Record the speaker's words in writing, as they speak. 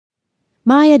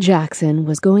Maya Jackson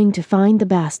was going to find the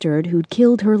bastard who'd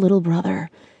killed her little brother,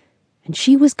 and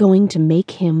she was going to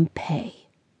make him pay.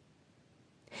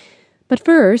 But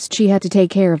first, she had to take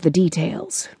care of the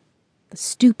details. The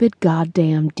stupid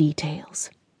goddamn details.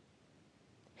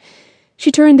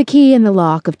 She turned the key in the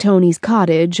lock of Tony's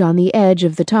cottage on the edge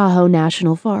of the Tahoe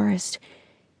National Forest,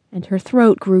 and her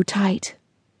throat grew tight.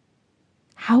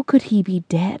 How could he be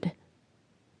dead?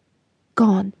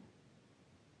 Gone.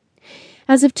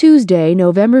 As of Tuesday,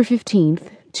 November 15th,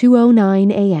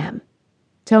 2:09 a.m.,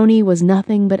 Tony was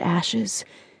nothing but ashes,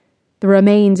 the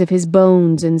remains of his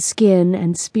bones and skin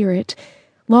and spirit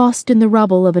lost in the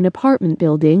rubble of an apartment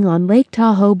building on Lake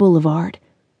Tahoe Boulevard.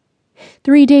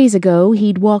 3 days ago,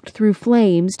 he'd walked through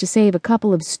flames to save a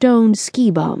couple of stoned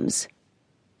ski bums,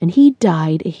 and he'd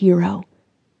died a hero.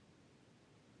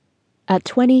 At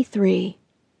 23.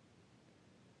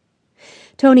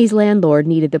 Tony's landlord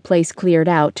needed the place cleared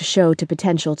out to show to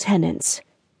potential tenants.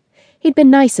 He'd been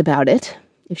nice about it.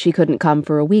 If she couldn't come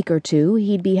for a week or two,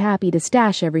 he'd be happy to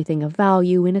stash everything of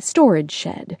value in a storage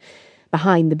shed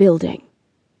behind the building.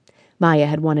 Maya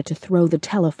had wanted to throw the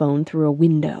telephone through a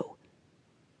window.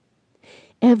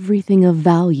 Everything of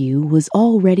value was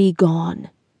already gone.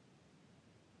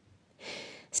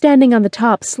 Standing on the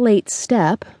top slate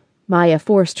step, Maya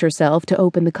forced herself to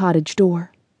open the cottage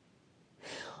door.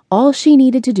 All she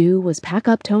needed to do was pack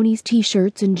up Tony's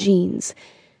t-shirts and jeans,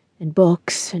 and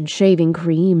books and shaving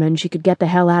cream, and she could get the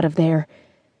hell out of there.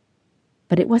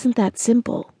 But it wasn't that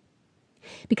simple.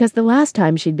 Because the last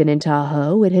time she'd been in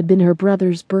Tahoe, it had been her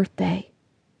brother's birthday.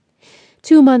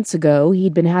 2 months ago,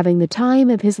 he'd been having the time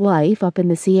of his life up in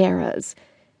the Sierras,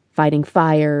 fighting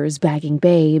fires, bagging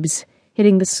babes,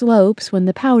 hitting the slopes when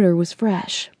the powder was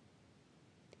fresh.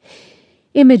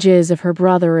 Images of her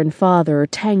brother and father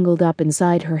tangled up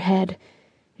inside her head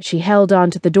as she held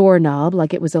onto the doorknob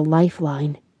like it was a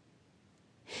lifeline.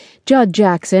 Judd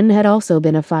Jackson had also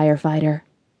been a firefighter,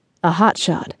 a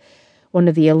hotshot, one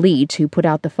of the elite who put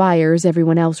out the fires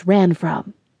everyone else ran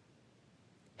from.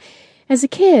 As a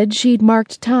kid, she'd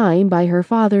marked time by her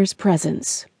father's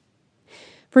presence.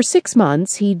 For 6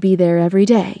 months, he'd be there every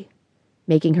day,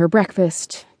 making her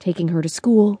breakfast, taking her to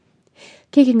school,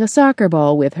 kicking a soccer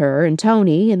ball with her and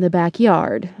Tony in the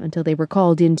backyard until they were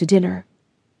called in to dinner.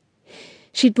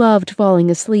 She'd loved falling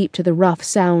asleep to the rough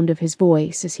sound of his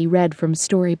voice as he read from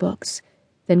storybooks,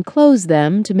 then closed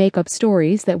them to make up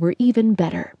stories that were even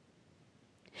better.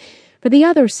 For the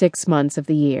other 6 months of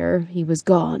the year, he was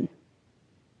gone,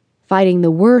 fighting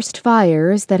the worst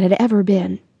fires that had ever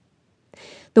been.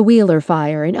 The Wheeler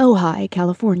Fire in Ojai,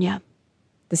 California.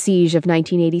 The siege of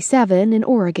 1987 in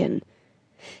Oregon.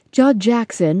 Judd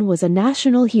Jackson was a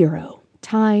national hero,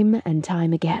 time and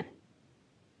time again.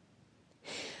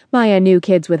 Maya knew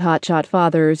kids with hotshot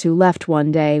fathers who left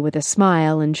one day with a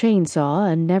smile and chainsaw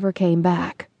and never came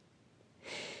back.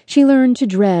 She learned to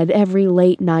dread every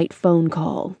late-night phone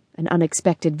call and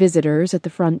unexpected visitors at the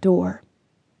front door.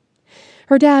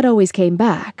 Her dad always came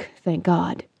back, thank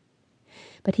God.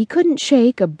 But he couldn't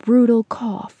shake a brutal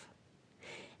cough.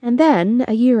 And then,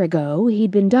 a year ago,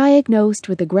 he'd been diagnosed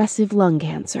with aggressive lung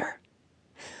cancer.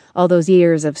 All those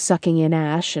years of sucking in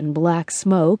ash and black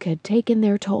smoke had taken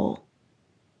their toll.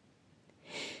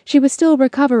 She was still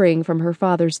recovering from her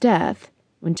father's death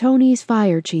when Tony's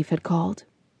fire chief had called.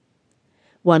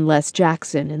 One less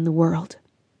Jackson in the world.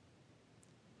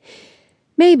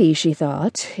 Maybe, she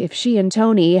thought, if she and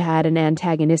Tony had an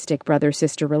antagonistic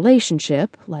brother-sister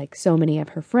relationship, like so many of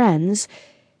her friends,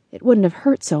 it wouldn't have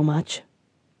hurt so much.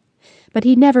 But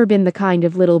he'd never been the kind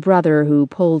of little brother who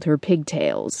pulled her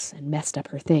pigtails and messed up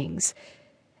her things.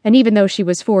 And even though she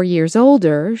was 4 years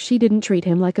older, she didn't treat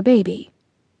him like a baby.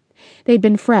 They'd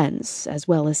been friends as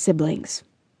well as siblings.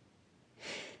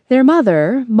 Their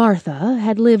mother, Martha,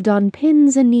 had lived on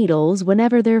pins and needles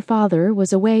whenever their father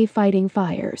was away fighting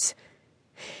fires.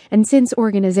 And since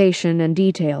organization and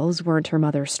details weren't her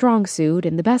mother's strong suit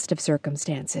in the best of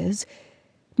circumstances,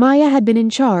 Maya had been in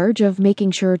charge of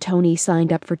making sure Tony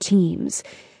signed up for teams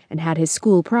and had his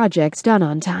school projects done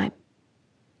on time.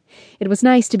 It was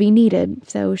nice to be needed,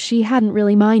 so she hadn't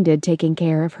really minded taking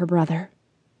care of her brother.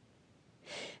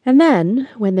 And then,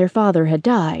 when their father had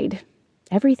died,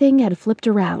 everything had flipped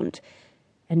around,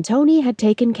 and Tony had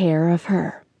taken care of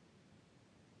her.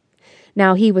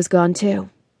 Now he was gone too.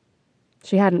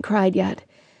 She hadn't cried yet.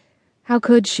 How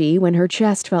could she when her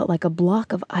chest felt like a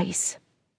block of ice?